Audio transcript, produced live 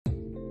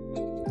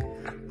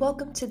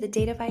Welcome to the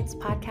Data Bites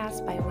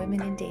podcast by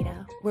Women in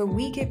Data, where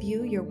we give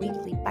you your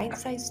weekly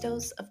bite-sized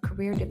dose of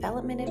career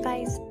development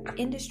advice,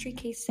 industry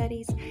case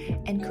studies,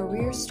 and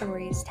career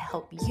stories to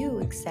help you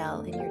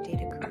excel in your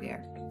data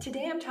career.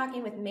 Today I'm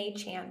talking with May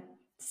Chan,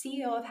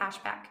 CEO of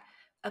Hashback,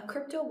 a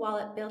crypto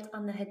wallet built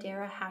on the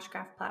Hedera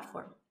Hashgraph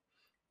platform.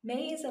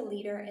 May is a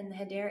leader in the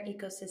Hedera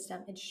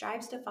ecosystem and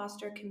strives to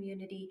foster a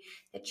community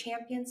that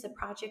champions the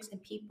projects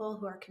and people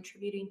who are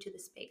contributing to the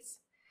space.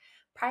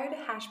 Prior to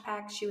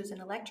Hashpack, she was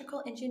an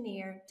electrical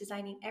engineer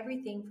designing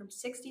everything from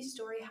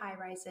 60-story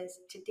high-rises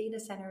to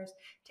data centers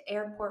to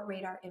airport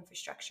radar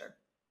infrastructure.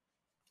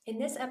 In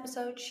this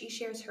episode, she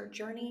shares her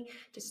journey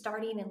to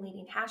starting and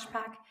leading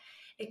Hashpack,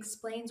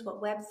 explains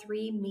what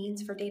Web3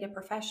 means for data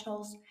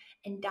professionals,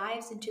 and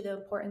dives into the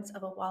importance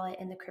of a wallet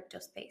in the crypto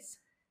space.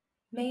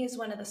 May is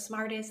one of the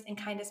smartest and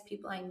kindest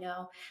people I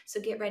know, so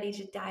get ready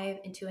to dive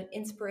into an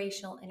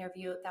inspirational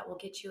interview that will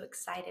get you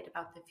excited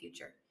about the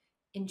future.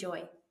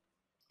 Enjoy.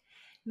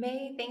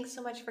 May, thanks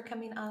so much for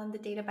coming on the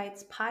Data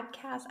Bites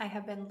podcast. I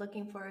have been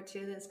looking forward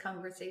to this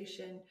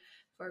conversation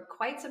for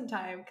quite some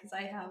time because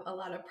I have a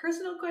lot of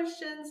personal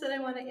questions that I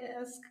want to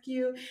ask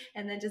you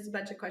and then just a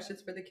bunch of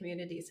questions for the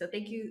community. So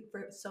thank you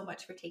so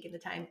much for taking the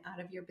time out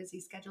of your busy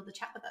schedule to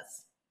chat with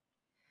us.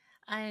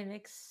 I'm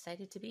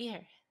excited to be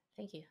here.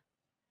 Thank you.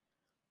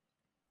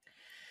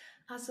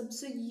 Awesome.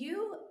 So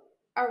you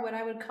are what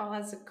I would call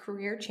as a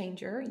career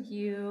changer.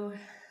 You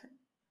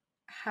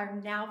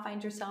have now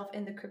find yourself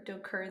in the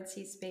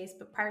cryptocurrency space,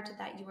 but prior to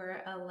that, you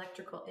were an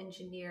electrical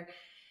engineer.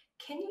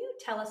 Can you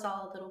tell us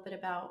all a little bit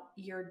about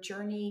your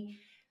journey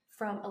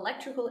from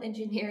electrical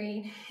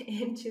engineering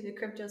into the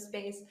crypto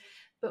space,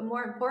 but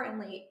more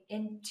importantly,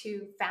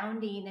 into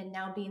founding and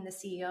now being the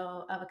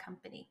CEO of a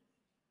company?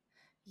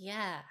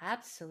 Yeah,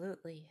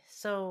 absolutely.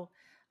 So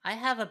I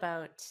have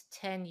about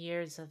 10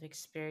 years of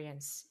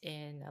experience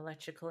in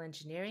electrical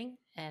engineering,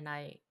 and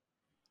I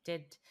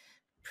did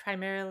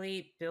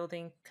primarily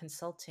building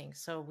consulting.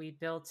 So we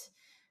built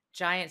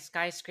giant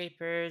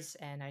skyscrapers,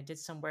 and I did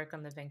some work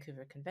on the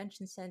Vancouver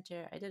Convention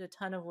Center. I did a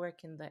ton of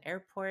work in the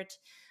airport,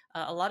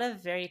 a lot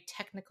of very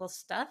technical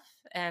stuff,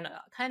 and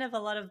kind of a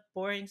lot of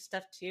boring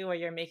stuff too, where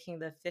you're making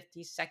the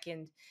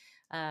 50-second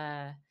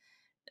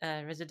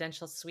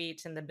residential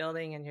suite in the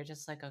building, and you're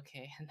just like,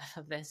 okay, enough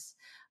of this.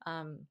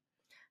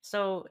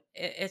 So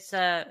it's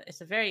a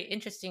very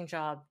interesting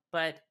job,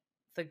 but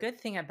the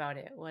good thing about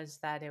it was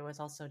that it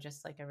was also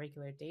just like a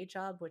regular day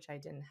job, which I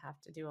didn't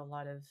have to do a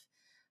lot of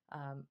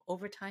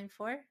overtime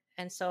for.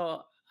 And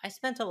so I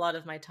spent a lot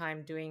of my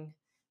time doing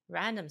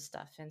random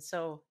stuff. And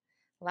so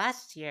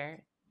last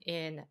year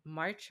in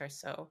March or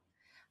so,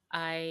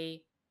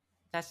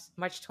 that's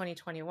March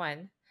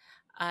 2021,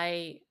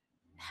 I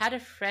had a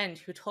friend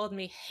who told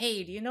me,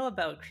 hey, do you know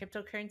about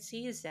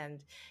cryptocurrencies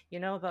and you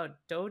know about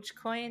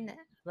Dogecoin?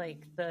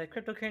 Like the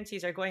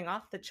cryptocurrencies are going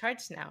off the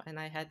charts now. And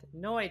I had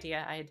no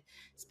idea. I'd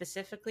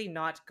specifically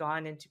not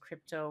gone into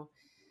crypto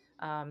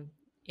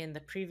in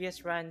the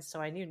previous run, so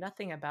I knew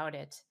nothing about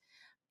it.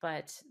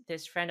 But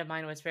this friend of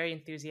mine was very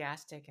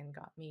enthusiastic and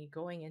got me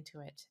going into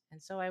it.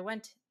 And so I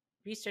went,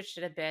 researched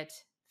it a bit,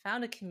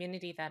 found a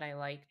community that I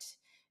liked.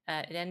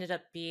 It ended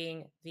up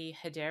being the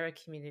Hedera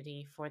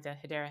community for the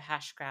Hedera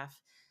Hashgraph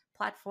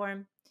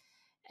platform.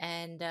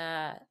 And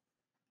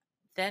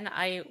then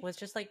I was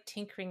just like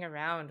tinkering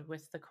around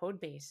with the code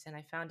base, and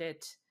I found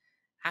it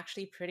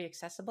actually pretty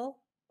accessible.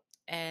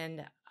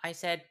 And I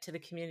said to the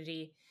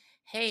community,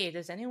 hey,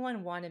 does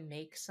anyone want to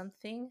make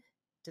something?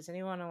 Does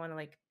anyone want to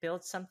like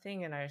build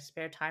something in our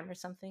spare time or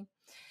something?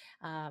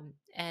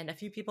 And a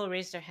few people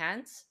raised their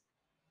hands,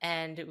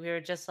 and we were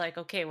just like,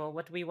 okay, well,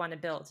 what do we want to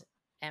build?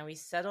 And we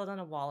settled on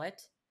a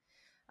wallet.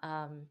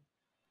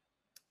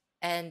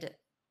 And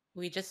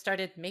we just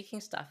started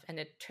making stuff. And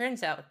it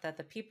turns out that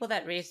the people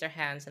that raised their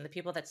hands and the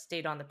people that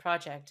stayed on the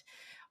project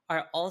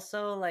are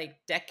also like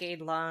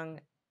decade-long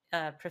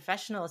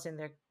professionals in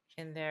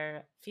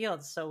their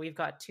fields. So we've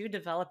got two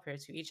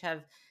developers who each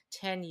have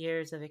 10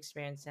 years of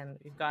experience, and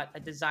we've got a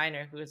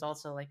designer who is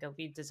also like a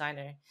lead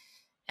designer.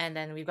 And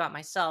then we've got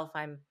myself,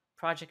 I'm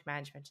project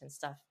management and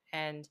stuff.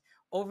 And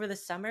over the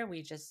summer,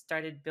 we just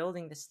started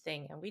building this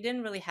thing, and we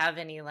didn't really have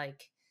any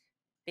like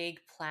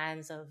big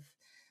plans of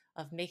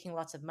making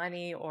lots of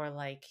money or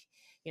like,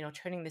 you know,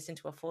 turning this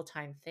into a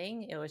full-time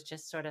thing. It was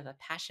just sort of a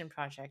passion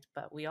project,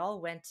 but we all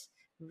went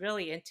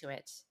really into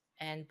it.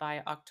 And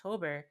by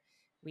October,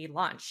 we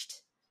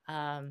launched.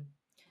 And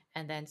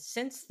then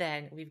since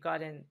then, we've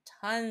gotten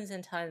tons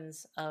and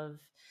tons of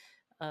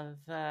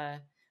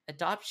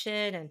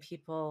adoption and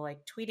people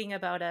like tweeting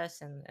about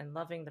us and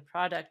loving the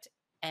product.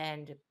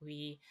 And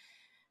we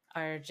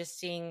are just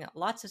seeing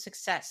lots of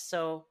success.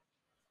 So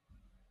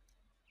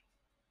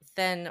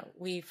then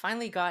we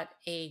finally got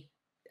a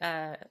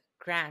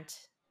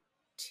grant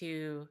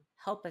to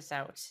help us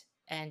out.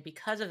 And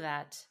because of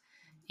that,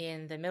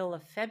 in the middle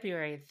of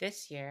February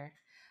this year,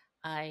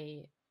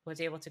 I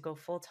was able to go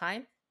full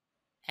time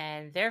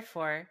and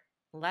therefore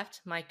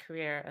left my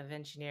career of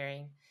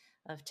engineering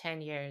of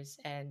 10 years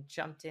and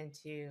jumped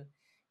into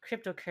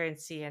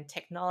cryptocurrency and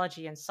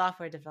technology and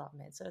software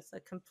development. So it's a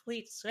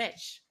complete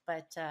switch.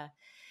 But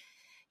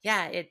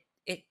yeah,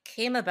 it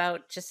came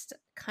about just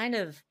kind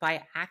of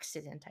by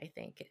accident. I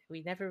think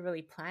we never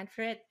really planned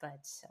for it,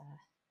 but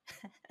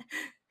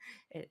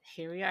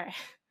here we are.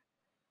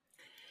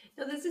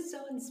 No, this is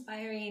so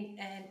inspiring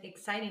and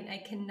exciting. I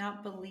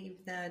cannot believe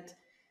that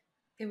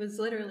it was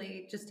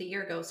literally just a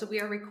year ago. So we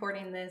are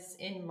recording this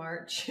in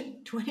March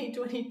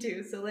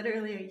 2022. So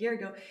literally a year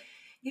ago,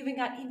 you even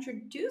got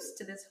introduced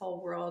to this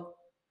whole world.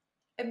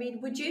 I mean,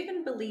 would you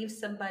even believe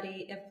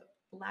somebody if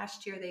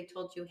last year they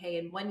told you, hey,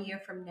 in 1 year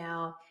from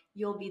now,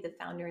 you'll be the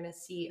founder and a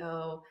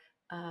CEO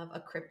of a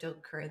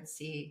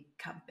cryptocurrency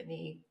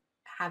company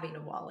having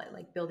a wallet,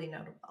 like building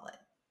out a wallet?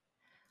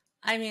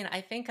 I mean, I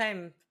think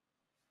I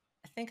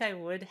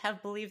would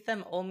have believed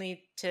them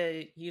only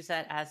to use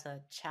that as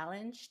a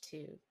challenge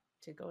to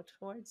go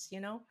towards, you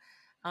know.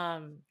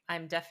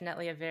 I'm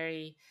definitely a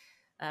very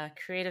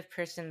creative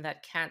person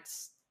that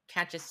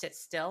can't just sit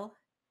still.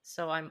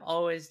 So I'm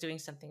always doing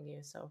something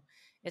new. So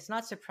it's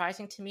not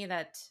surprising to me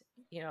that,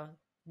 you know,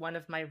 one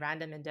of my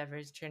random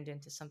endeavors turned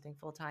into something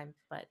full time.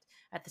 But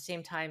at the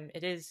same time,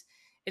 it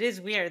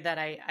is weird that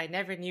I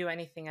never knew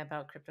anything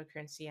about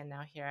cryptocurrency and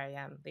now here I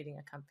am leading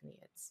a company.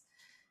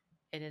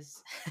 It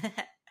is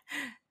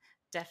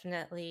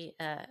definitely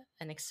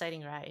an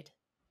exciting ride.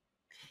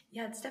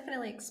 Yeah, it's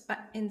definitely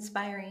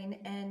inspiring.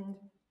 And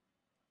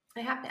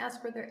I have to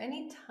ask, were there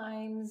any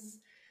times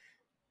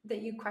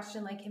that you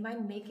question, like, am I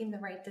making the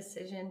right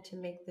decision to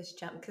make this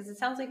jump? Because it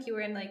sounds like you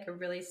were in like a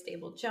really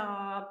stable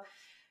job,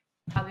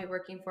 probably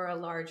working for a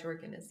large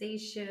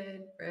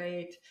organization,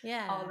 right? All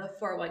Yeah, the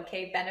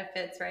 401k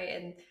benefits, right?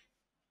 And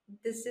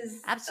this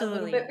is a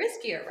little bit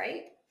absolutely. riskier,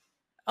 right?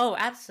 Oh,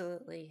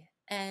 absolutely.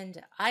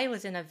 And I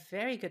was in a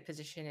very good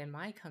position in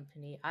my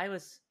company. I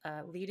was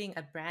leading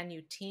a brand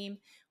new team.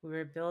 We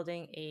were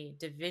building a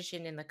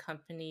division in the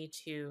company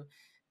to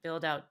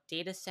build out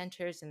data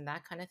centers and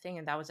that kind of thing.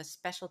 And that was a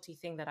specialty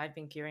thing that I've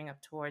been gearing up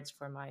towards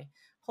for my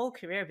whole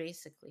career,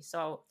 basically.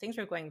 So things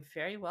were going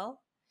very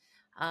well.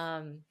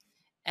 Um,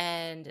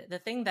 and the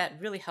thing that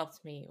really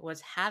helped me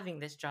was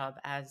having this job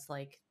as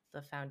like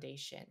the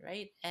foundation,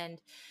 right? And,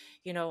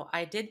 you know,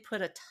 I did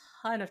put a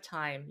ton of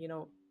time, you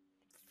know,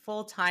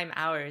 full time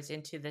hours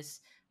into this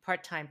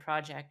part time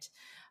project,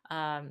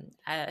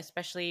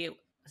 especially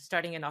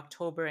starting in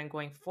October and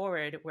going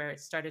forward, where it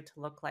started to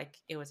look like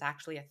it was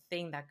actually a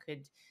thing that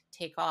could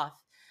take off.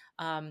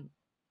 Um,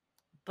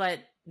 but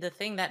the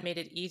thing that made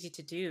it easy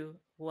to do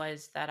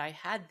was that I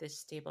had this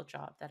stable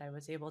job that I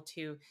was able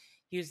to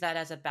use that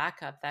as a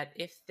backup. That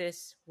if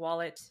this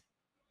wallet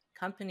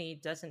company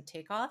doesn't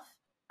take off,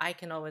 I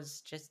can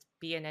always just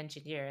be an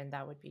engineer and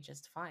that would be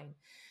just fine.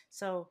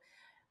 So,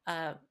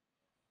 uh,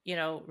 you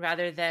know,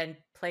 rather than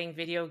playing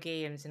video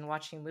games and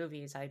watching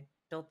movies, I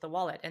built the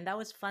wallet, and that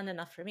was fun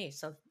enough for me.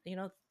 So, you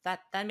know,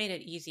 that made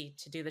it easy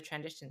to do the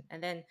transition.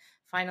 And then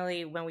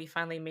finally, when we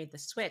finally made the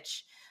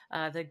switch,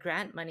 the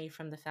grant money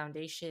from the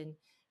foundation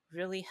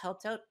really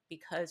helped out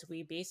because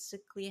we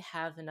basically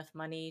have enough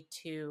money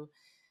to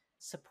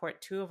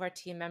support two of our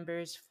team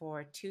members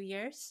for 2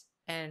 years.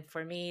 And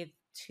for me,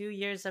 2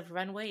 years of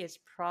runway is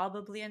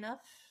probably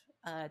enough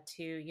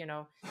to, you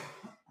know,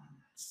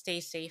 stay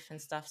safe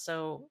and stuff.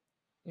 So,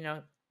 you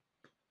know,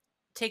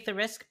 take the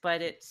risk,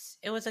 but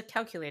it was a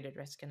calculated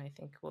risk, and I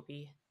think will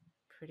be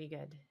pretty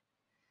good.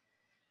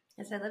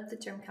 Yes, I love the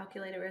term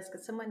calculated risk.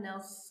 Because someone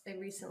else I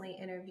recently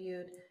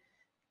interviewed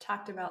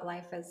talked about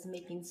life as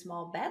making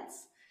small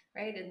bets,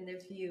 right? And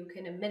if you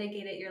kind of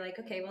mitigate it, you're like,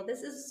 okay, well,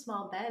 this is a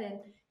small bet. And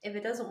if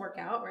it doesn't work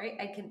out, right,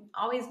 I can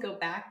always go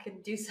back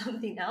and do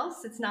something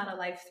else. It's not a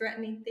life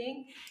threatening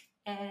thing.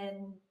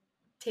 And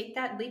take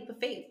that leap of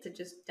faith to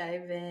just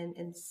dive in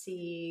and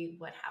see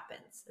what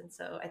happens. And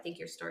so I think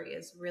your story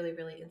is really,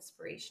 really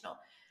inspirational.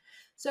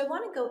 So I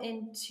want to go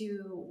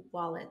into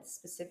wallets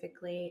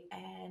specifically.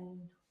 And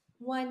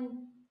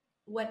one,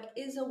 what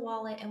is a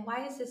wallet and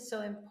why is this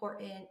so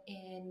important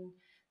in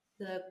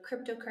the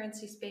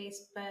cryptocurrency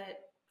space, but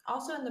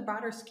also in the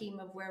broader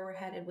scheme of where we're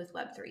headed with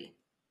Web3?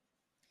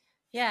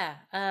 Yeah,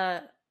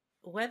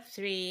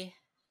 Web3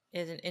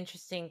 is an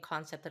interesting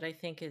concept that I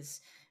think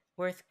is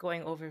worth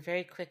going over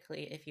very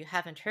quickly. If you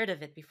haven't heard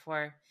of it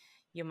before,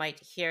 you might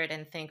hear it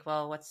and think,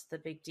 well, what's the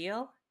big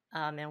deal?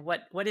 And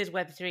what is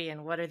Web3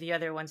 and what are the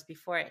other ones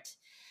before it?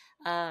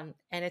 And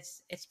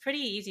it's pretty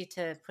easy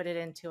to put it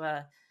into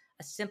a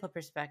simple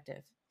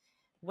perspective.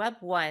 Web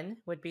 1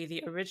 would be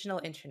the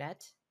original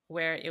internet,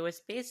 where it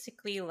was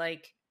basically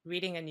like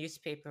reading a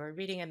newspaper or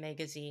reading a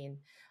magazine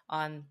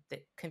on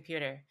the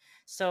computer.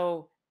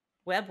 So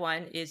Web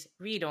 1 is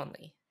read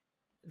only.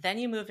 Then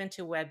you move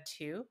into Web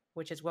 2,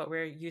 which is what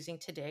we're using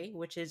today,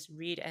 which is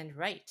read and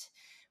write,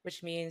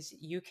 which means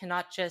you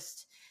cannot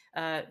just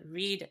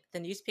read the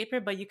newspaper,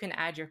 but you can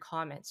add your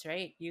comments,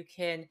 right? You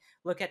can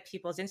look at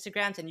people's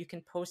Instagrams and you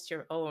can post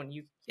your own.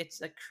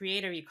 It's a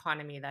creator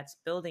economy that's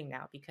building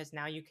now because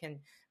now you can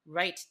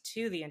write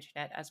to the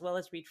internet as well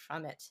as read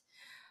from it.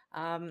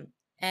 Um,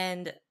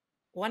 and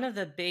one of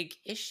the big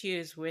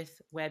issues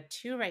with Web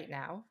 2 right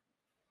now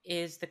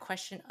is the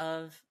question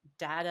of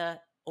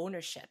data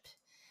ownership.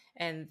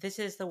 And this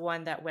is the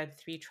one that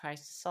Web3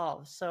 tries to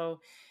solve.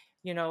 So,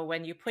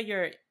 when you put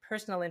your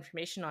personal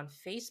information on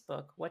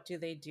Facebook, what do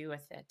they do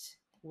with it?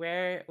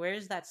 Where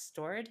is that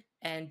stored,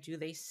 and do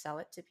they sell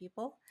it to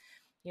people?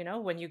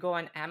 When you go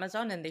on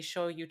Amazon and they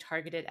show you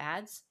targeted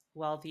ads,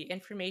 well, the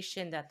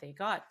information that they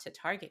got to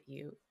target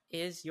you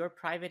is your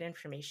private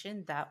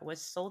information that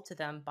was sold to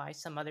them by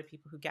some other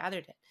people who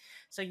gathered it.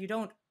 So you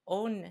don't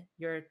own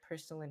your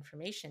personal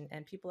information,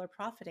 and people are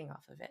profiting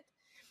off of it.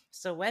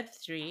 So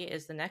Web3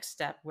 is the next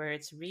step, where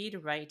it's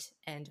read, write,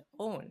 and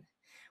own,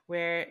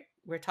 where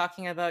we're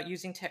talking about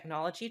using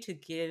technology to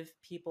give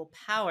people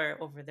power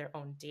over their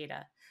own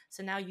data.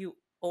 So now you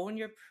own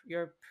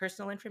your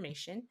personal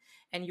information,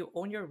 and you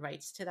own your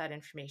rights to that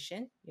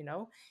information.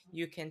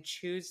 You can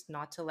choose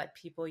not to let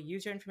people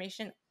use your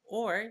information,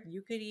 or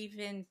you could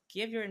even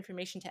give your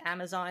information to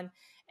Amazon,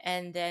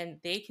 and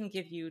then they can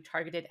give you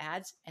targeted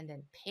ads and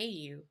then pay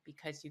you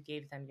because you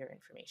gave them your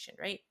information,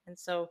 right? And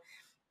so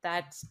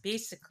that's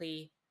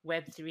basically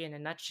Web3 in a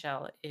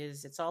nutshell.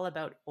 Is It's all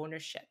about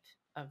ownership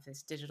of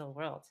this digital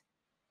world.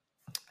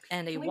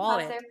 And a Can we pause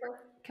wallet. there for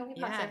can we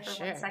pause Yeah, there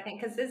for one sure. second?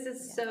 Because this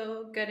is Yeah.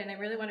 so good, and I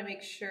really want to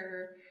make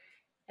sure,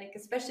 like,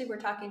 especially we're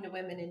talking to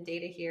women in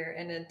data here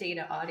and a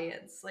data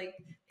audience. Like,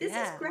 this is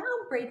Yeah.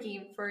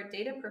 groundbreaking for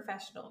data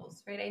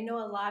professionals, right? I know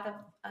a lot of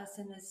us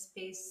in this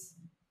space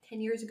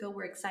 10 years ago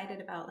were excited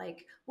about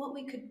like what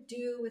we could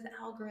do with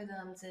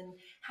algorithms and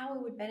how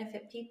it would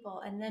benefit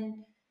people. And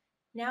then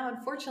now,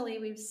 unfortunately,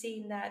 we've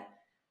seen that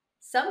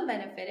some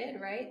benefited,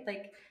 right?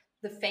 Like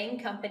the FANG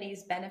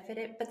companies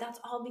benefited, but that's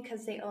all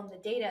because they own the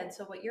data. And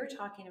so what you're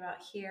talking about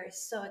here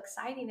is so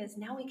exciting, is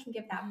now we can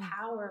give that Mhm.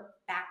 power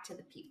back to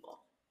the people.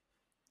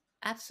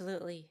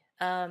 Absolutely.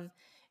 And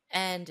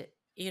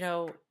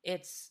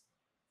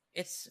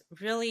it's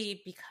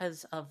really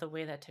because of the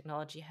way that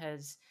technology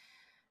has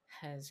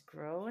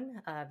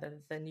grown,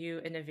 the new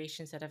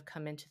innovations that have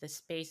come into the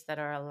space that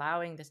are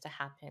allowing this to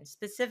happen.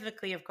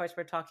 Specifically, of course,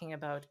 we're talking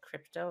about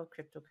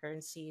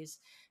cryptocurrencies,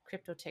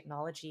 crypto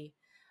technology,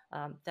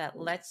 that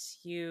lets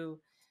you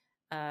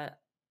uh,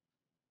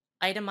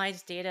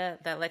 itemize data,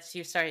 that lets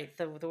you, sorry,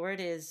 the word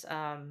is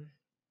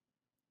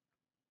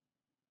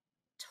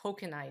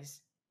tokenize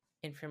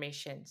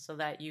information, so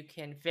that you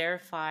can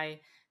verify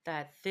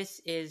that this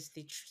is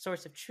the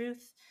source of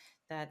truth,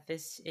 that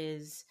this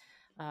is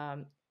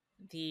um,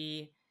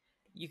 the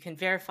you can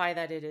verify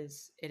that it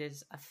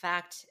is a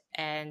fact,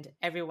 and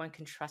everyone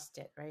can trust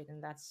it, right?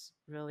 And that's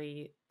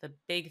really the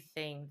big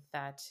thing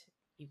that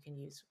you can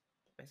use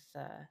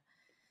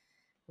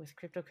with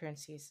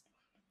cryptocurrencies.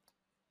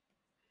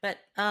 But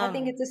I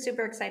think it's a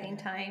super exciting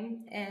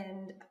time.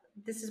 And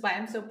this is why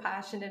I'm so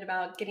passionate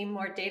about getting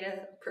more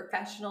data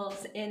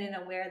professionals in and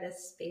aware of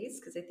this space,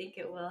 because I think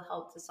it will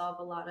help to solve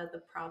a lot of the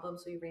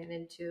problems we ran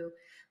into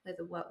with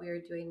what we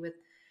were doing with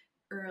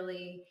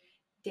early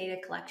data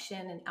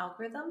collection and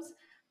algorithms.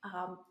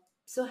 Um,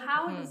 so,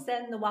 how mhm. does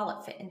then the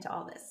wallet fit into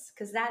all this?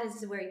 Because that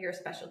is where your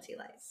specialty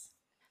lies.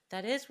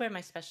 That is where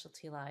my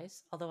specialty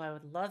lies, although I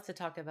would love to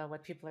talk about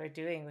what people are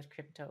doing with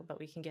crypto, but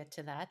we can get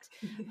to that.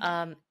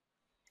 Um,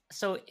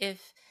 so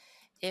if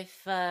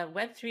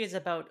Web3 is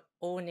about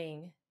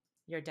owning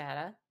your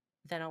data,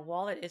 then a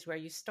wallet is where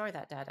you store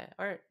that data,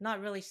 or not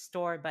really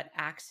store, but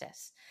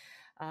access.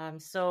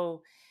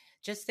 So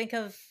just think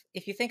of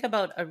if you think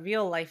about a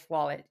real life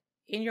wallet.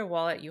 In your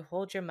wallet, you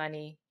hold your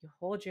money, you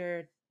hold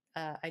your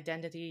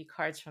identity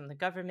cards from the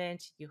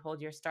government, you hold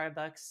your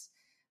Starbucks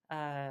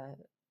uh,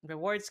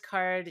 rewards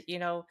card,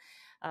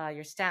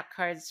 your stamp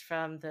cards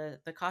from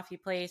the coffee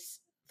place.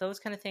 Those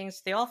kind of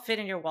things, they all fit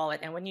in your wallet.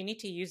 And when you need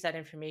to use that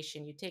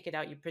information, you take it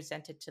out, you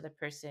present it to the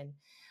person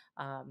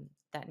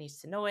that needs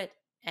to know it,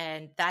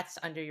 and that's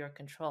under your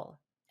control.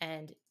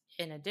 And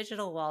in a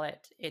digital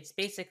wallet, it's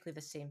basically the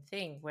same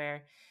thing,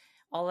 where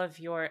all of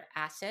your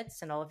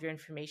assets and all of your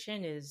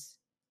information is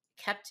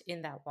kept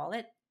in that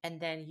wallet, and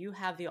then you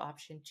have the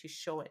option to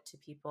show it to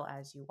people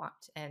as you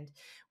want. And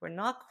we're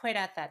not quite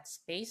at that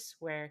space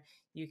where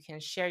you can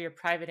share your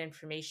private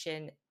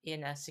information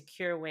in a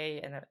secure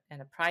way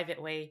and a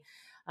private way,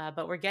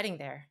 but we're getting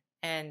there.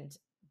 And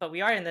but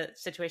we are in the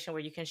situation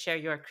where you can share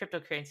your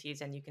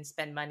cryptocurrencies, and you can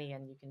spend money,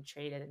 and you can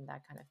trade it, and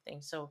that kind of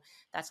thing. So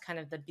that's kind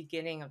of the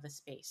beginning of the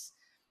space.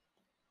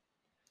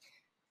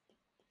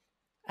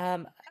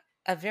 Um,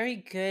 a very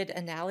good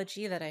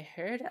analogy that I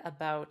heard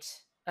about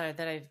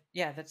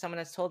that someone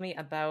has told me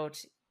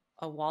about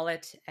a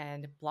wallet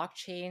and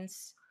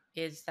blockchains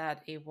is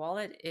that a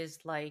wallet is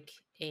like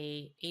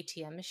a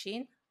ATM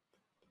machine,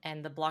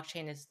 and the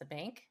blockchain is the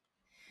bank.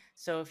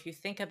 So if you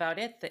think about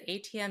it, the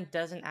ATM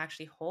doesn't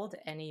actually hold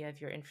any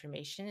of your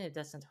information. It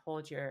doesn't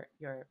hold your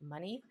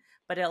money,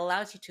 but it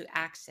allows you to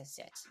access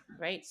it,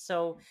 right?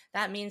 So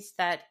that means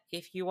that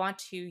if you want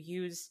to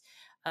use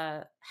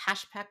a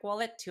hashpack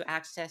wallet to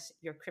access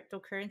your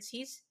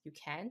cryptocurrencies, you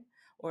can.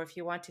 Or if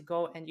you want to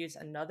go and use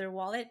another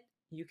wallet,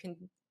 you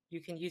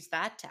can use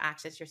that to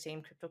access your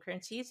same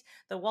cryptocurrencies.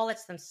 The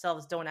wallets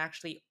themselves don't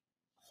actually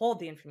hold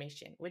the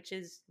information, which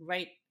is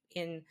right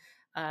in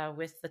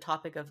with the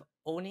topic of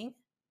owning.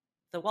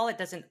 The wallet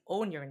doesn't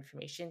own your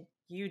information,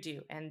 you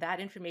do. And that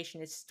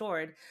information is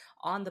stored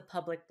on the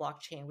public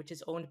blockchain, which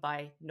is owned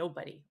by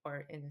nobody,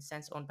 or in a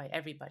sense, owned by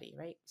everybody,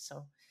 right?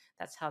 So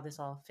that's how this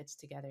all fits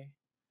together.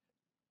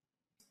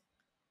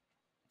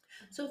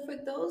 So, for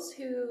those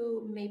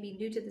who may be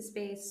new to the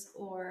space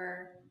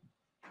or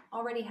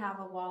already have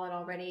a wallet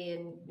already,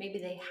 and maybe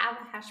they have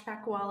a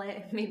Hashpack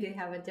wallet, maybe they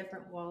have a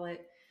different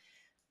wallet.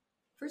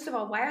 First of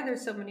all, why are there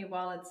so many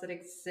wallets that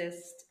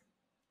exist?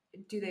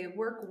 Do they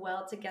work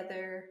well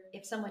together?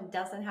 If someone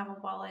doesn't have a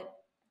wallet,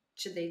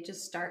 should they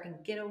just start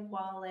and get a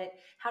wallet?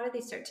 How do they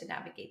start to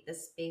navigate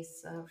this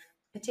space of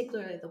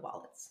particularly the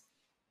wallets?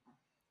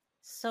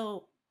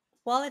 So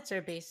wallets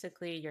are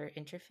basically your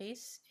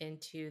interface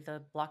into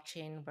the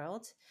blockchain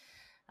world.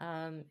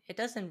 It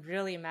doesn't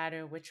really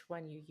matter which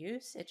one you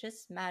use. It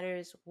just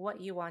matters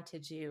what you want to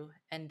do,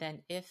 and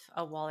then if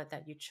a wallet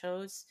that you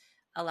chose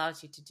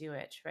allows you to do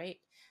it, right?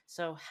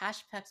 So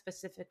Hashpack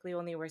specifically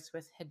only works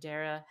with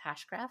Hedera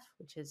Hashgraph,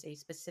 which is a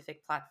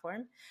specific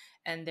platform,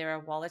 and there are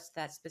wallets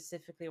that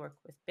specifically work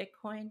with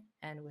Bitcoin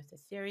and with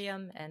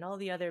Ethereum and all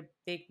the other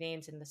big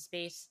names in the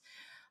space.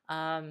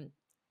 Um,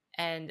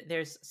 and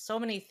there's so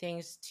many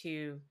things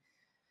to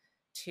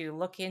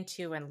look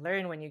into and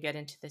learn when you get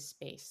into this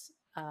space,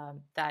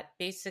 that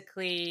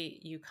basically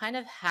you kind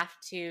of have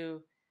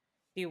to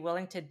be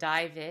willing to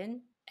dive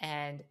in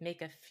and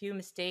make a few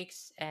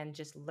mistakes and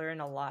just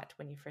learn a lot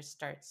when you first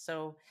start.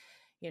 So,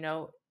 you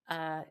know,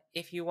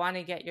 if you want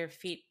to get your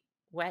feet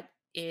wet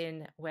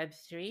in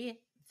Web3,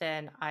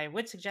 then I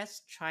would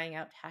suggest trying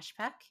out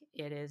Hashpack.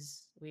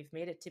 We've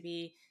made it to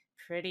be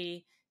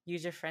pretty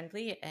user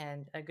friendly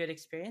and a good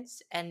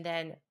experience. And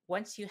then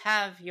once you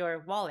have your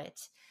wallet,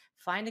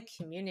 find a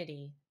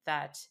community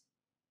that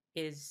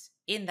is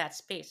in that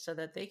space so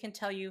that they can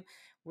tell you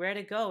where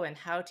to go and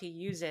how to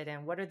use it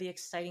and what are the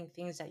exciting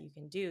things that you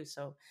can do.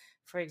 So,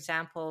 for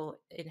example,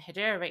 in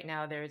Hedera right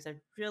now, there's a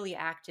really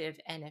active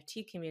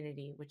NFT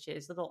community, which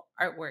is little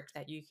artwork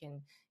that you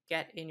can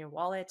get in your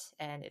wallet,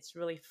 and it's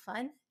really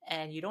fun.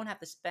 And you don't have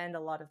to spend a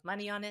lot of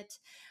money on it,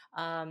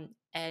 and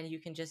you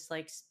can just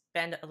like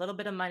spend a little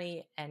bit of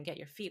money and get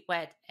your feet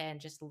wet and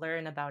just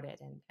learn about it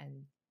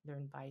and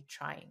learn by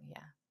trying.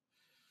 Yeah.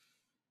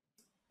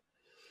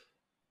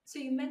 So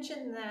you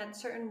mentioned that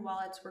certain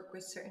wallets work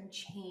with certain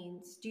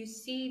chains. Do you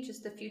see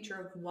just the future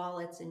of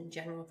wallets in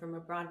general from a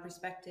broad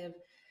perspective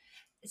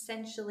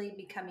essentially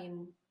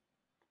becoming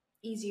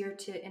easier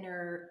to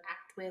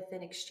interact with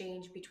and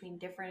exchange between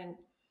different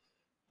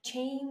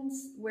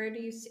chains? Where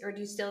do you see, or do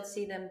you still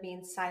see them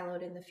being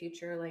siloed in the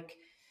future, like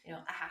a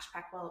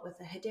Hashpack wallet with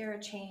a Hedera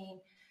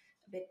chain,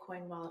 a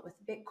Bitcoin wallet with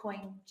a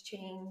Bitcoin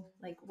chain?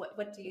 Like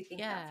what do you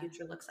think that Yeah.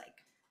 future looks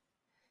like?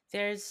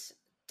 There's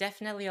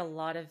definitely a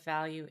lot of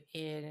value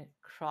in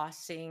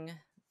crossing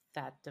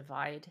that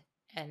divide.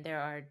 And there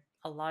are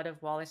a lot of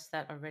wallets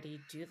that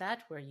already do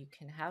that, where you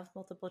can have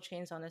multiple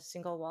chains on a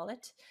single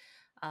wallet.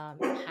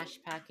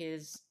 Hashpack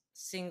is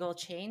single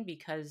chain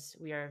because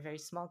we are a very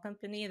small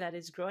company that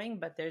is growing,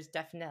 but there's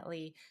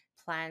definitely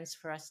plans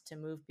for us to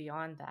move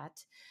beyond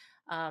that.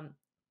 Um,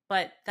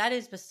 but that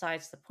is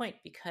besides the point,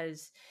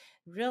 because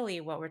really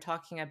what we're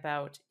talking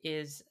about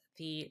is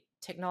the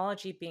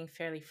technology being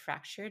fairly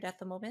fractured at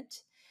the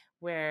moment,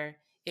 where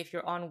if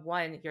you're on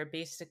one, you're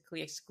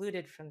basically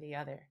excluded from the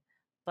other.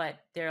 But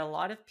there are a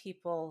lot of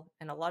people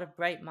and a lot of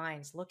bright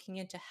minds looking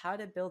into how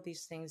to build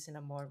these things in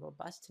a more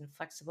robust and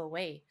flexible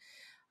way.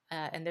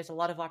 And there's a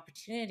lot of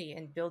opportunity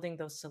in building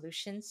those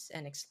solutions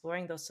and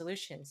exploring those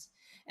solutions.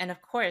 And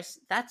of course,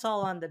 that's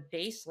all on the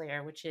base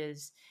layer,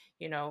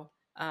 you know,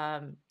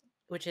 um,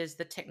 which is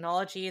the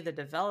technology, the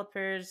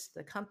developers,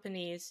 the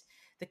companies,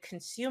 the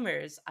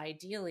consumers.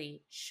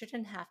 Ideally,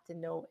 shouldn't have to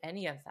know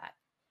any of that.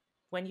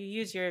 When you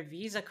use your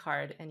Visa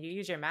card and you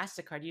use your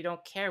MasterCard, you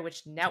don't care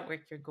which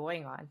network you're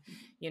going on.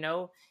 You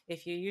know,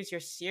 if you use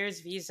your Sears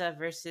Visa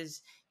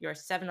versus your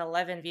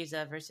 7-Eleven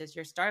Visa versus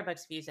your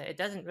Starbucks Visa, it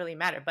doesn't really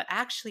matter. But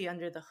actually,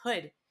 under the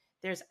hood,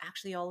 there's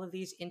actually all of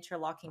these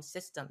interlocking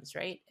systems,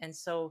 right? And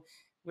so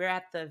we're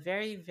at the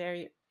very,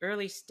 very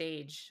early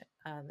stage,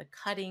 the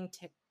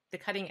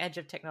cutting edge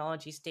of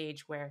technology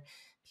stage, where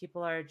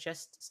people are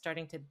just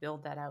starting to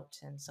build that out.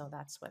 And so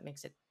that's what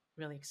makes it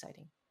really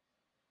exciting.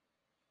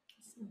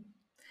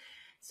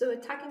 So,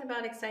 talking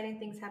about exciting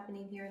things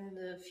happening here in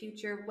the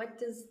future, what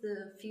does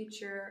the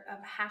future of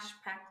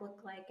Hashpack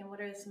look like, and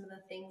what are some of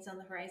the things on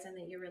the horizon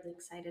that you're really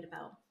excited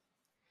about?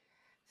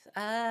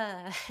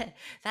 Uh,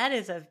 that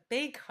is a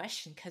big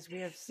question because we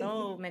have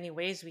so many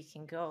ways we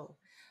can go.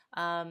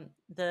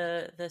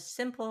 The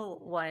simple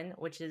one,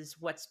 which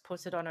is what's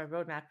posted on our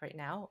roadmap right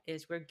now,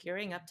 is we're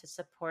gearing up to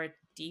support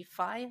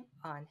DeFi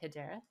on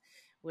Hedera,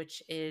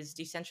 which is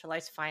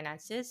decentralized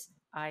finances,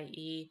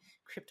 i.e.,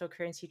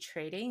 cryptocurrency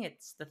trading.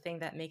 It's the thing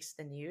that makes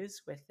the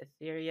news, with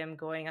Ethereum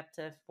going up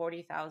to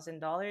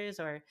 $40,000,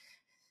 or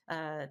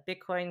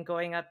Bitcoin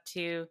going up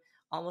to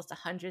almost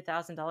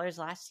 $100,000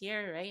 last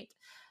year, right?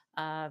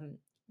 Um,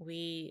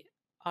 we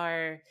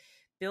are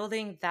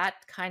building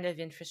that kind of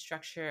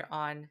infrastructure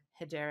on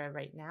Hedera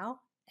right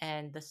now.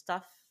 And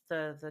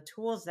the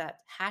tools that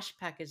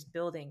Hashpack is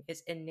building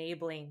is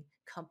enabling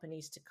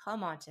companies to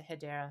come onto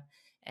Hedera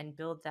and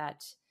build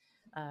that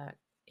uh,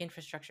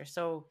 infrastructure.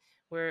 So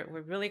we're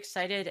really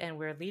excited, and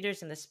we're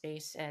leaders in the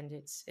space, and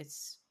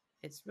it's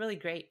really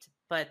great.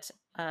 But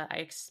I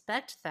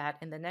expect that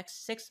in the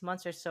next 6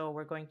 months or so,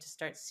 we're going to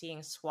start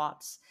seeing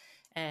swaps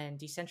and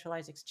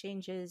decentralized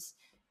exchanges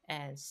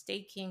and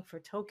staking for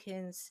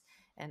tokens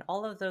and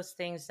all of those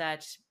things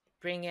that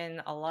bring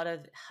in a lot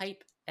of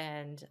hype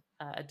and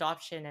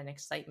adoption and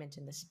excitement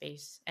in the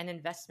space, and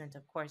investment.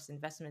 Of course,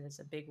 investment is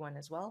a big one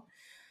as well.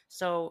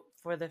 So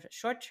for the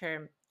short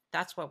term,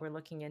 that's what we're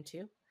looking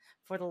into.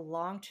 For the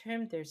long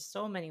term, there's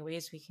so many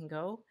ways we can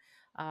go.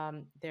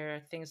 There are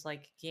things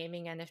like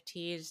gaming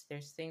NFTs.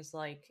 There's things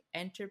like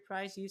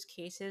enterprise use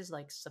cases,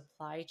 like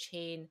supply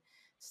chain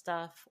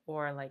stuff,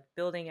 or like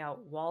building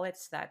out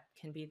wallets that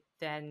can be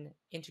then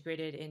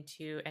integrated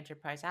into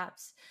enterprise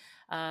apps.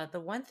 The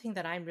one thing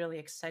that I'm really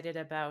excited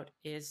about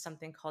is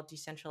something called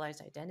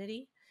decentralized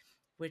identity,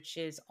 which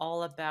is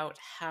all about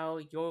how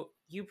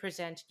you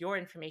present your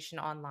information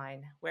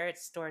online, where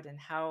it's stored, and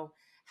how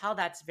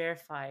that's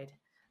verified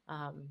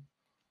um,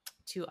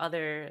 to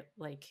other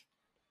like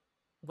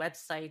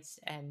websites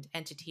and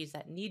entities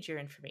that need your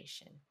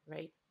information,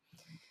 right?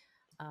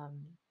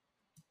 Um,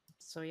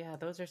 so yeah,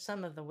 those are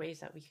some of the ways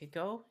that we could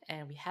go,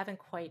 and we haven't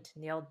quite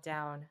nailed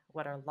down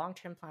what our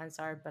long-term plans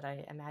are, but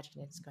I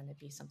imagine it's going to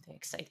be something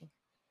exciting.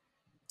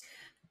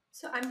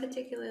 So I'm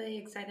particularly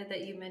excited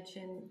that you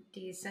mentioned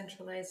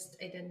decentralized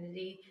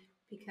identity,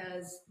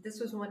 because this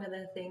was one of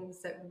the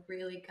things that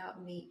really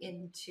got me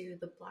into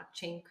the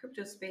blockchain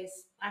crypto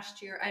space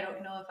last year. I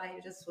don't know if I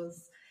just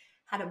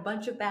had a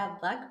bunch of bad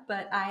luck,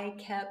 but I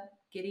kept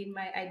getting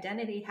my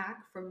identity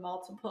hacked from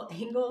multiple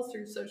angles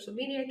through social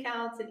media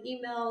accounts and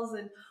emails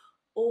and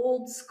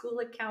old school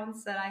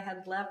accounts that I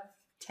had left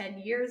 10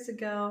 years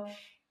ago.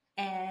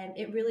 And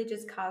it really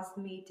just caused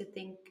me to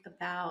think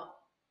about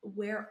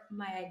where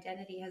my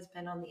identity has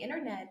been on the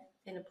internet,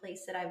 in a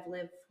place that I've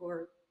lived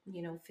for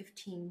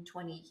 15,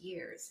 20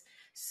 years.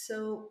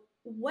 So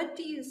what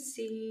do you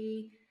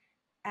see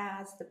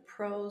as the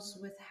pros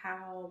with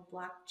how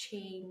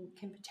blockchain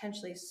can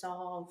potentially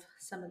solve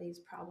some of these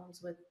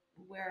problems with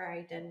where our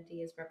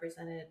identity is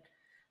represented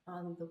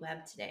on the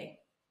web today?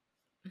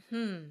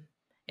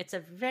 It's a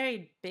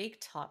very big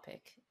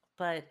topic,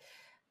 but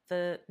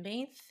the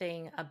main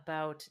thing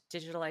about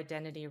digital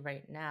identity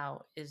right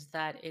now is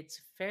that it's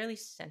fairly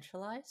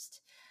centralized.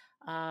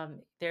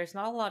 There's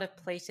not a lot of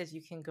places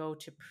you can go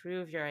to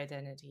prove your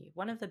identity.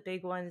 One of the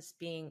big ones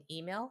being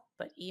email,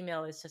 but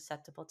email is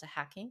susceptible to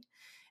hacking.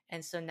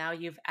 And so now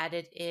you've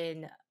added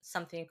in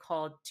something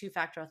called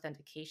two-factor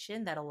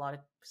authentication that a lot of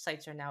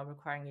sites are now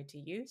requiring you to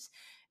use.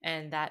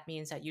 And that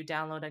means that you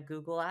download a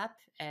Google app,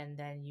 and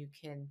then you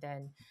can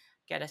then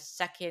get a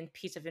second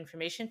piece of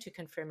information to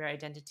confirm your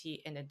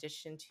identity in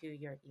addition to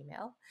your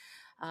email.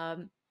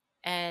 Um,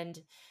 and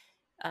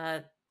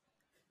uh,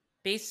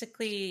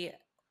 Basically,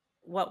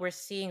 what we're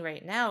seeing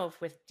right now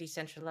with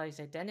decentralized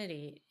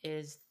identity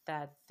is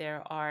that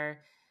there are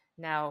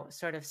now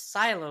sort of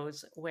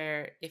silos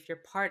where if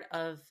you're part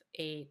of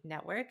a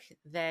network,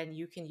 then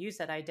you can use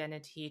that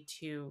identity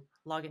to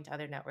log into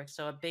other networks.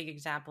 So a big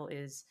example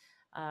is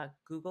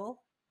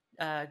Google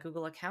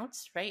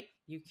accounts, right?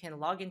 You can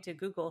log into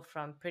Google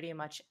from pretty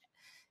much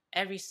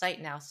every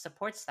site now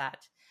supports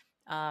that.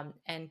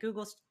 And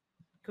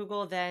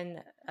Google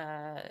then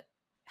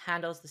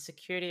handles the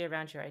security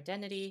around your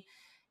identity,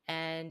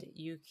 and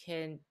you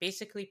can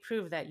basically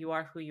prove that you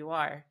are who you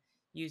are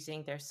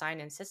using their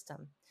sign-in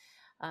system.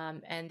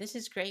 And this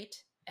is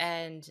great,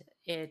 and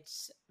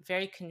it's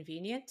very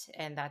convenient,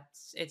 and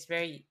it's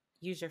very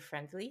user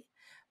friendly.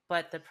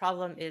 But the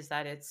problem is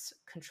that it's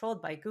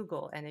controlled by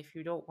Google, and if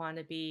you don't want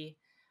to be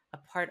a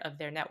part of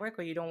their network,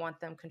 or you don't want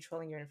them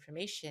controlling your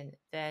information,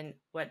 then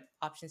what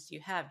options do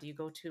you have? Do you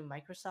go to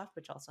Microsoft,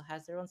 which also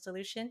has their own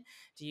solution?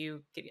 Do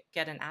you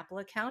get an Apple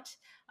account?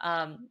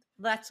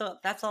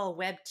 That's all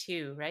Web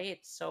 2, right?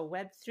 So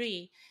Web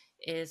 3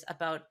 is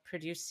about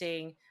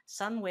producing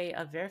some way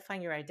of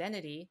verifying your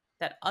identity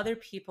that other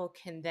people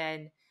can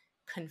then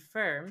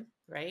confirm,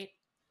 right,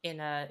 in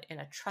a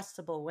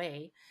trustable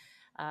way,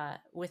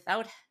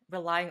 without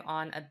relying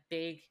on a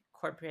big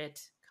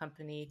corporate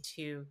company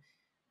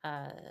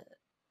uh,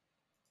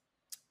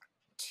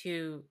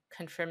 to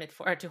confirm it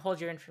for, or to hold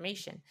your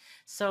information.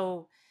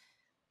 So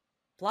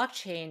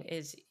blockchain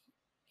is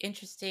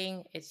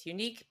interesting. It's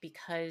unique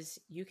because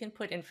you can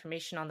put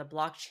information on the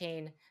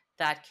blockchain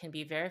that can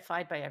be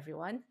verified by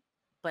everyone,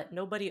 but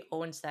nobody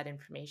owns that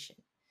information.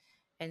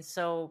 And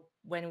so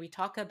when we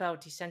talk about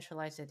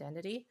decentralized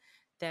identity,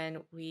 then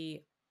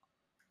we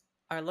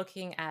are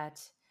looking at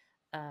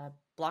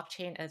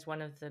blockchain as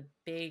one of the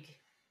big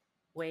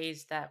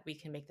ways that we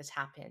can make this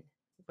happen,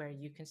 where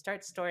you can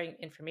start storing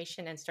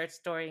information and start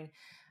storing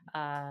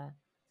uh,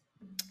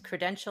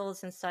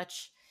 credentials and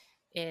such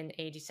in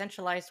a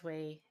decentralized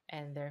way,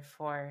 and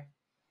therefore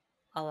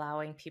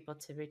allowing people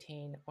to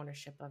retain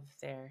ownership of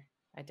their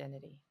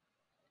identity.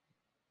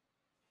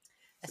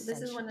 So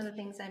this is one of the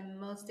things I'm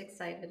most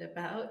excited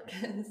about,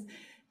 because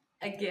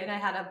Again, I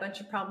had a bunch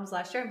of problems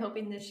last year. I'm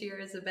hoping this year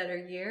is a better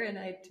year and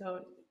I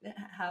don't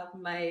have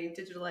my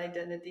digital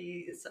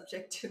identity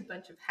subject to a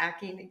bunch of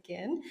hacking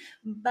again.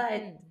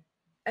 But Mm.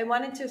 I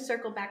wanted to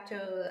circle back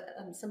to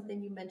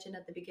something you mentioned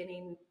at the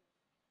beginning,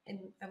 and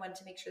I wanted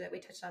to make sure that we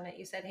touched on it.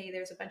 You said, hey,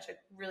 there's a bunch of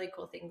really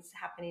cool things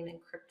happening in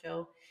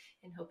crypto,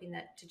 and hoping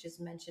that to just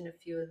mention a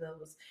few of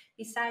those.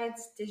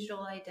 Besides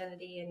digital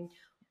identity and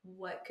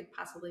what could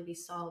possibly be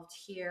solved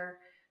here,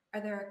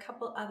 are there a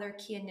couple other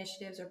key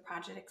initiatives or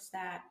projects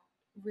that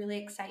really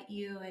excite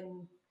you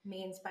and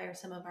may inspire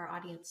some of our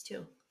audience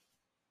too?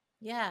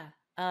 Yeah.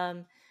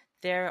 Um,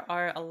 there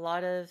are a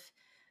lot of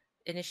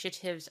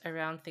initiatives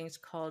around things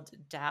called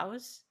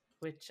DAOs,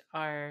 which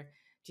are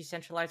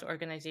decentralized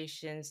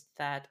organizations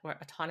that, or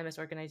autonomous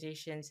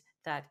organizations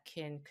that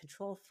can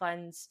control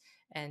funds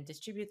and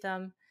distribute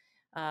them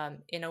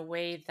in a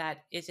way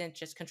that isn't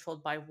just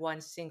controlled by one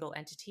single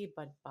entity,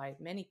 but by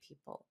many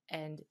people.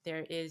 And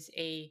there is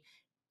a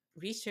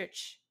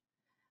research,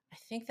 I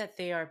think that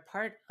they are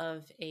part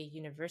of a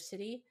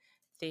university.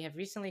 They have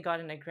recently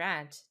gotten a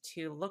grant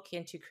to look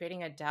into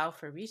creating a DAO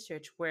for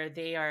research where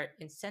they are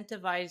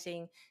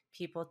incentivizing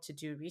people to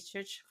do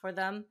research for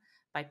them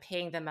by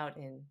paying them out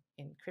in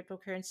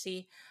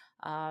cryptocurrency,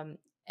 um,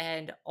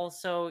 and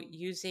also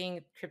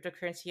using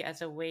cryptocurrency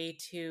as a way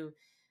to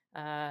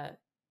uh,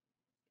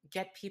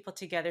 get people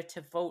together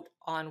to vote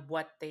on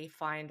what they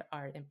find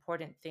are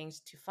important things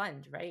to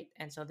fund, right?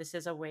 And so this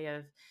is a way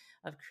of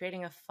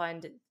creating a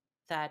fund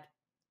that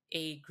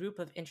a group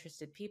of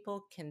interested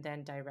people can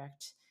then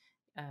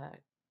uh,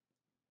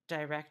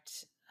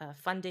 direct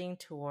funding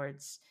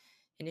towards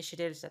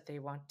initiatives that they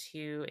want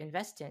to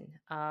invest in.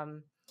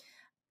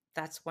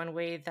 That's one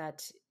way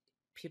that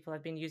people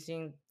have been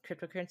using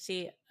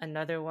cryptocurrency.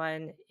 Another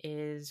one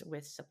is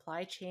with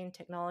supply chain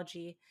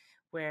technology,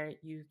 where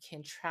you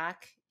can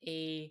track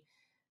a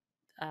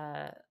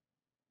uh,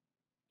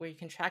 where you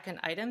can track an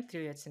item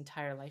through its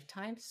entire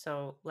lifetime.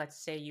 So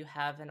let's say you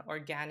have an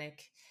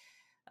organic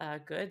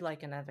good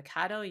like an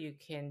avocado, you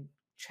can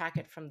track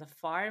it from the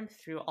farm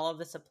through all of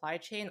the supply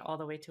chain all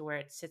the way to where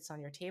it sits on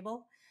your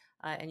table.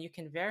 And you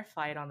can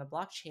verify it on the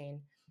blockchain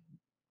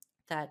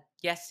that,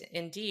 yes,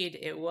 indeed,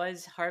 it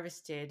was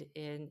harvested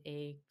in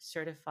a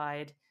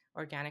certified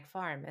organic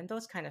farm and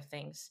those kind of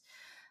things.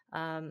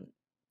 Um,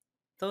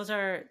 those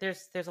are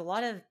there's a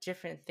lot of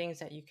different things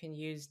that you can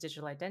use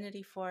digital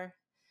identity for.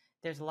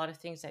 There's a lot of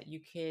things that you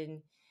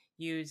can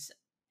use,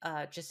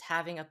 just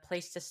having a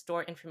place to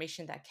store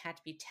information that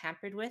can't be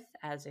tampered with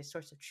as a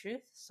source of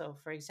truth. So,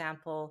 for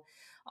example,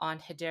 on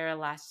Hedera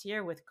last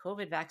year with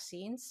COVID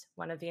vaccines,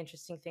 one of the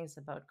interesting things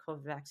about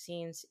COVID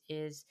vaccines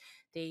is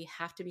they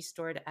have to be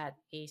stored at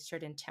a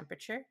certain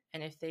temperature.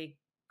 And if they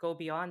go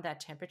beyond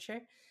that temperature,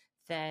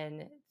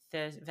 then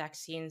the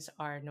vaccines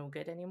are no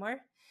good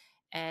anymore.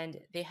 And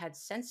they had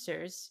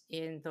sensors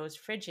in those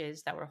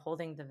fridges that were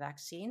holding the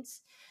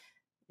vaccines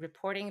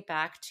reporting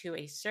back to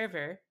a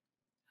server,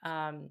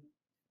 um,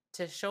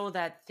 to show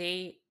that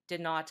they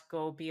did not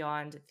go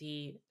beyond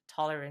the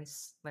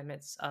tolerance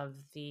limits of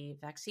the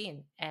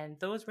vaccine. And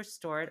those were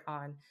stored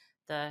on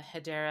the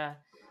Hedera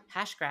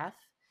hash graph,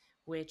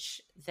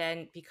 which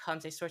then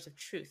becomes a source of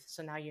truth.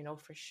 So now you know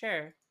for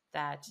sure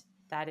that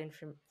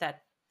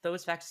that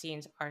those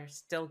vaccines are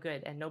still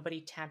good and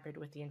nobody tampered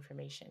with the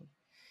information.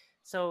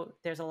 So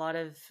there's a lot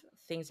of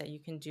things that you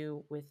can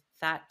do with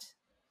that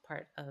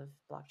part of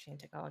blockchain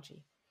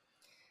technology.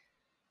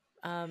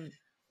 Um,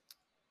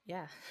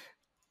 yeah.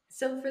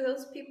 So, for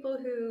those people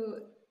who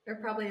are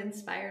probably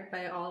inspired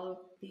by all of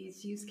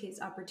these use case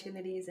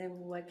opportunities and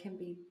what can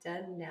be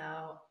done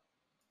now,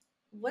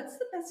 what's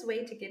the best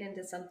way to get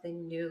into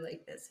something new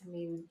like this? I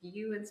mean,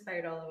 you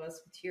inspired all of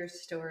us with your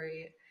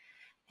story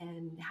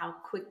and how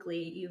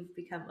quickly you've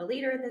become a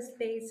leader in this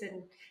space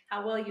and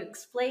how well you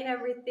explain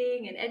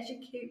everything and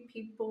educate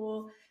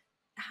people.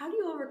 How do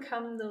you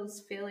overcome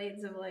those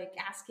feelings of like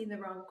asking the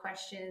wrong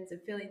questions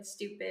and feeling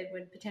stupid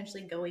when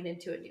potentially going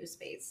into a new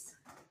space?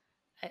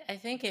 I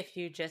think if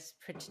you just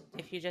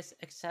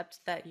accept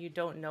that you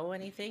don't know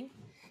anything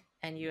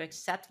and you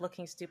accept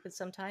looking stupid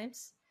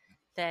sometimes,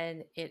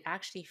 then it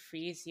actually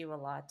frees you a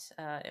lot.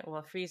 Well,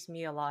 it frees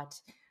me a lot.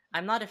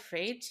 I'm not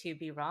afraid to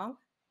be wrong,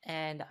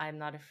 and I'm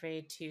not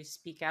afraid to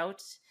speak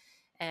out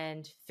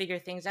and figure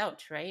things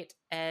out, right?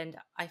 And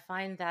I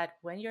find that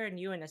when you're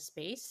new in a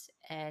space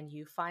and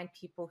you find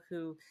people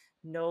who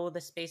know the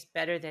space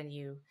better than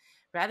you,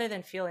 rather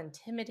than feel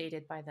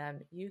intimidated by them,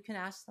 you can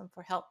ask them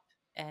for help.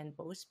 And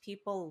most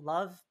people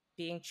love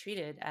being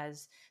treated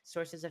as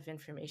sources of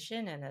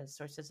information and as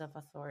sources of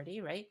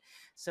authority, right?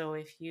 So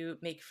if you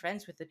make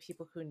friends with the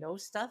people who know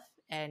stuff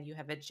and you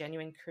have a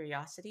genuine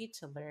curiosity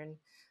to learn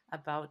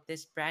about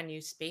this brand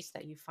new space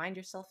that you find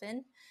yourself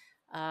in,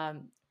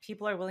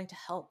 people are willing to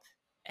help.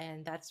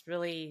 And that's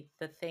really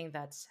the thing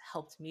that's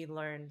helped me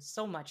learn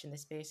so much in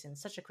this space in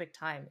such a quick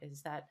time,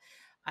 is that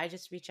I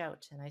just reach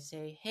out and I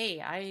say,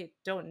 hey, I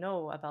don't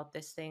know about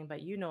this thing,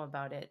 but you know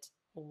about it.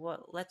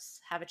 Well, let's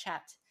have a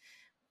chat,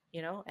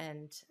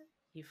 and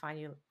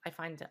I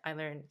find I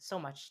learn so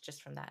much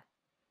just from that.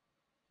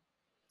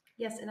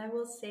 Yes, and I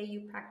will say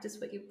you practice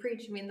what you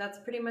preach. I mean, that's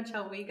pretty much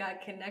how we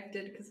got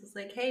connected because it's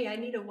like, hey, I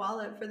need a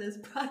wallet for this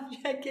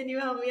project. Can you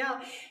help me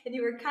out? And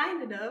you were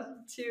kind enough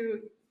to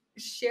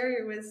share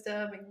your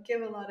wisdom and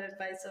give a lot of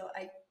advice. So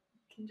I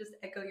can just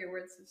echo your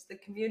words. The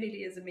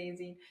community is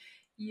amazing.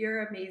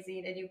 You're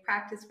amazing, and you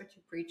practice what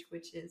you preach,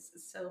 which is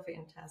so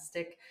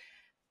fantastic.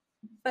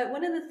 But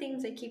one of the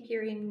things I keep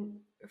hearing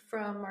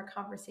from our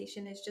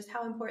conversation is just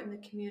how important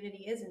the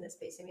community is in this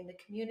space. I mean, the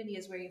community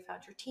is where you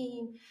found your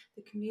team,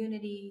 the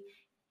community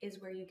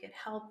is where you get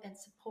help and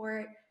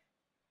support.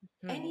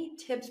 Hmm. Any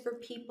tips for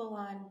people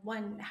on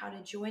one, how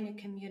to join a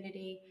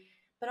community,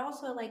 but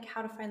also like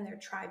how to find their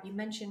tribe? You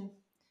mentioned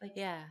like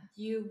Yeah.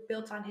 you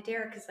built on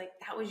Hedera because like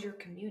that was your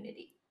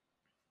community.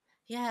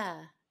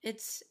 Yeah,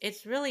 it's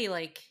really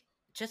like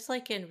just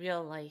like in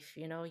real life,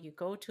 you know, you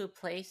go to a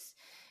place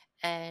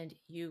and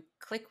you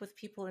click with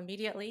people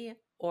immediately,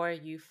 or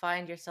you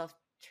find yourself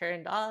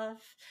turned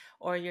off,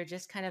 or you're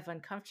just kind of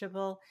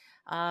uncomfortable.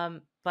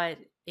 But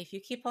if you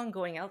keep on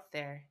going out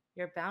there,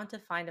 you're bound to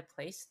find a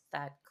place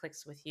that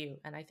clicks with you.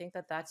 And I think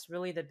that that's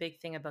really the big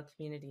thing about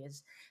community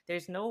is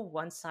there's no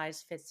one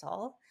size fits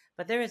all,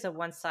 but there is a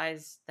one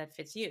size that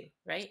fits you,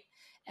 right?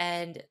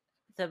 And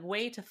the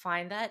way to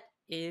find that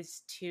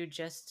is to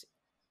just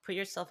put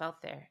yourself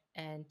out there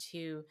and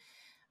to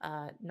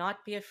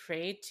not be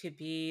afraid to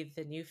be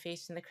the new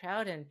face in the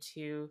crowd and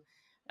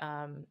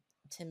um,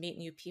 to meet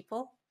new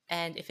people.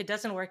 And if it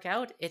doesn't work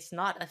out, it's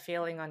not a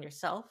failing on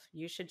yourself.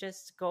 You should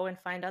just go and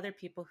find other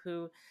people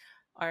who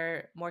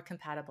are more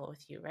compatible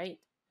with you, right?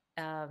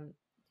 Um,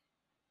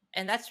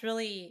 and that's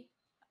really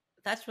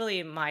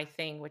my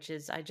thing, which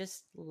is I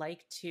just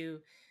like to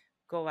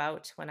go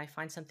out when I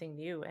find something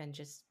new and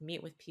just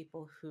meet with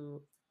people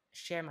who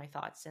share my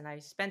thoughts. And I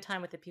spend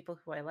time with the people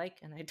who I like,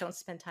 and I don't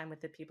spend time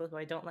with the people who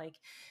I don't like.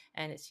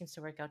 And it seems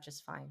to work out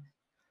just fine.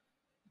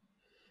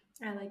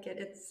 I like it.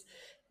 It's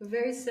a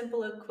very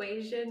simple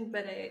equation,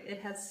 but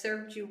it has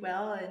served you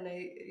well, and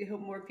I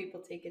hope more people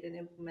take it and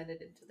implement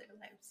it into their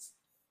lives.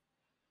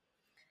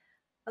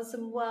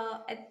 Awesome.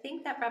 Well, I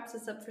think that wraps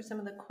us up for some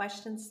of the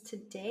questions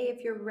today.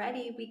 If you're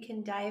ready, we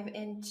can dive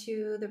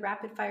into the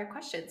rapid fire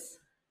questions.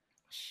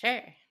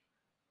 Sure.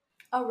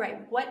 All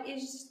right. What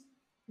is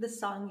the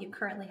song you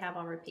currently have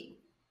on repeat?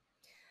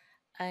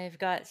 I've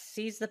got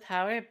Seize the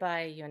Power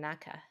by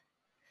Yonaka.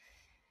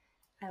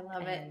 I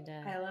love it.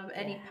 And I love yeah,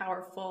 any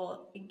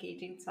powerful,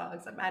 engaging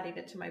songs. I'm adding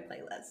it to my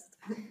playlist.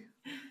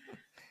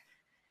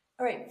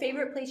 All right.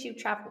 Favorite place you've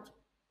traveled?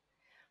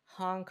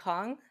 Hong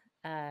Kong,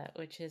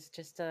 which is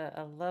just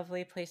a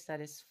lovely place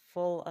that is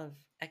full of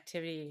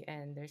activity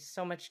and there's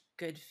so much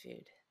good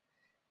food.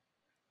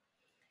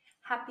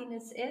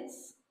 Happiness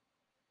is?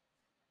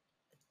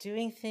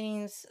 Doing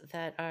things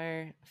that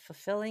are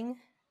fulfilling,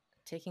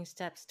 taking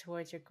steps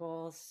towards your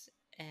goals,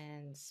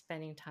 and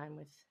spending time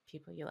with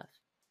people you love.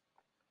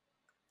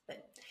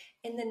 But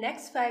in the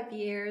next 5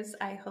 years,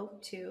 I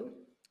hope to.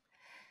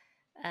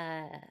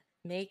 Uh,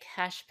 Make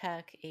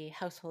Hashpack a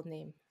household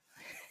name.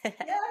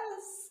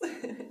 Yes.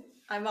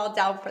 I'm all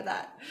down for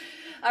that.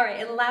 All right.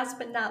 And last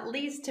but not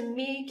least, to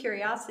me,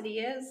 curiosity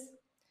is.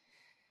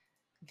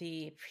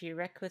 The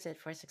prerequisite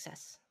for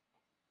success.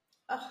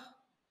 Oh,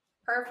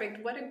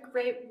 perfect. What a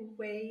great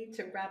way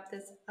to wrap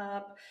this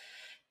up.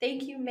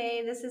 Thank you,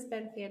 May. This has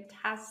been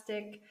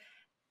fantastic.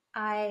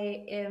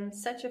 I am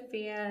such a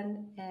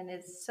fan and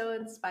is so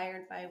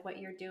inspired by what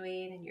you're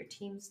doing and your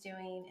team's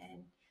doing,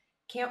 and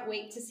can't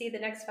wait to see the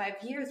next 5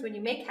 years when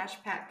you make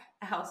Hashpack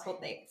a household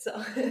name.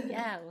 So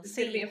Yeah, we'll it's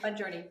going to be see. a fun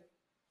journey.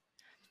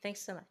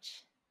 Thanks so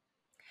much.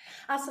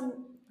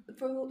 Awesome.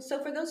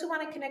 So for those who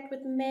want to connect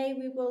with May,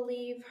 we will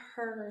leave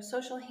her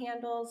social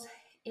handles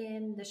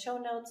in the show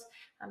notes.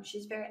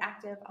 She's very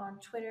active on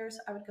Twitter, so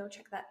I would go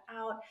check that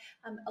out.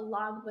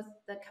 Along with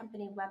the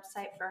company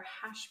website for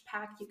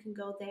Hashpack, you can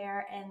go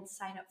there and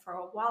sign up for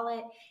a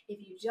wallet. If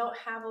you don't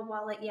have a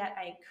wallet yet,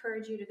 I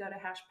encourage you to go to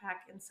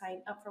Hashpack and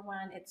sign up for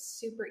one. It's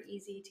super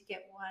easy to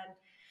get one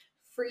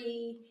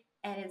free,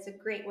 and it's a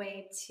great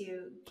way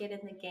to get in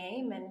the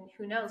game. And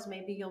who knows,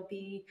 maybe you'll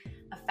be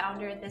a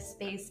founder in this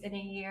space in a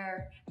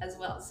year as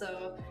well.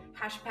 So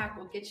Hashpack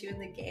will get you in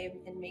the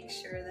game and make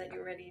sure that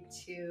you're ready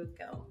to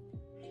go.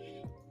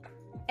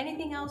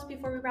 Anything else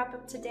before we wrap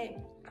up today?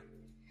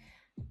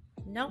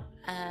 No,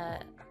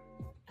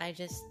 I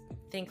just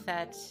think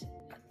that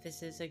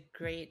this is a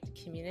great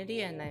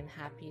community and I'm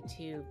happy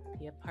to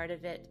be a part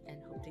of it and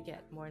hope to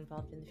get more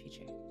involved in the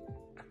future.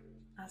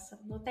 Awesome.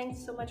 Well,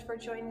 thanks so much for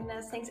joining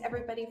us. Thanks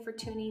everybody for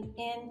tuning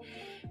in.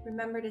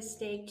 Remember to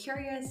stay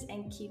curious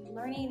and keep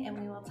learning, and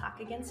we will talk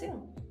again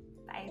soon.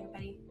 Bye,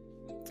 everybody.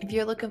 If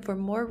you're looking for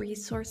more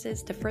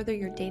resources to further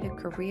your data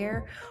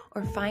career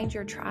or find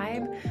your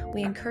tribe,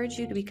 we encourage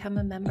you to become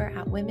a member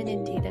at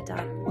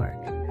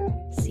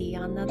womenindata.org. See you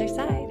on the other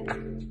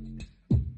side.